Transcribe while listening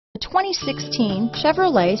2016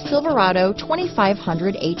 Chevrolet Silverado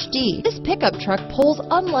 2500HD. This pickup truck pulls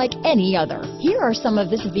unlike any other. Here are some of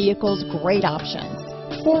this vehicle's great options: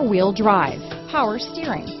 four-wheel drive, power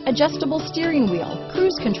steering, adjustable steering wheel,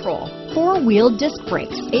 cruise control, four-wheel disc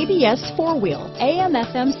brakes, ABS four-wheel,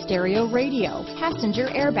 AM/FM stereo radio, passenger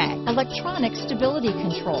airbag, electronic stability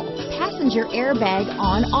control, passenger airbag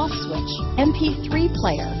on/off switch, MP3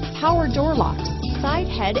 player, power door locks, side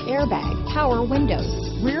head airbag, power windows,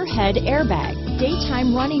 rear head airbag,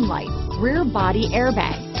 daytime running lights, rear body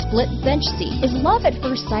airbag, split bench seat. Is love at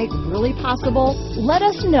first sight really possible? Let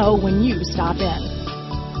us know when you stop in.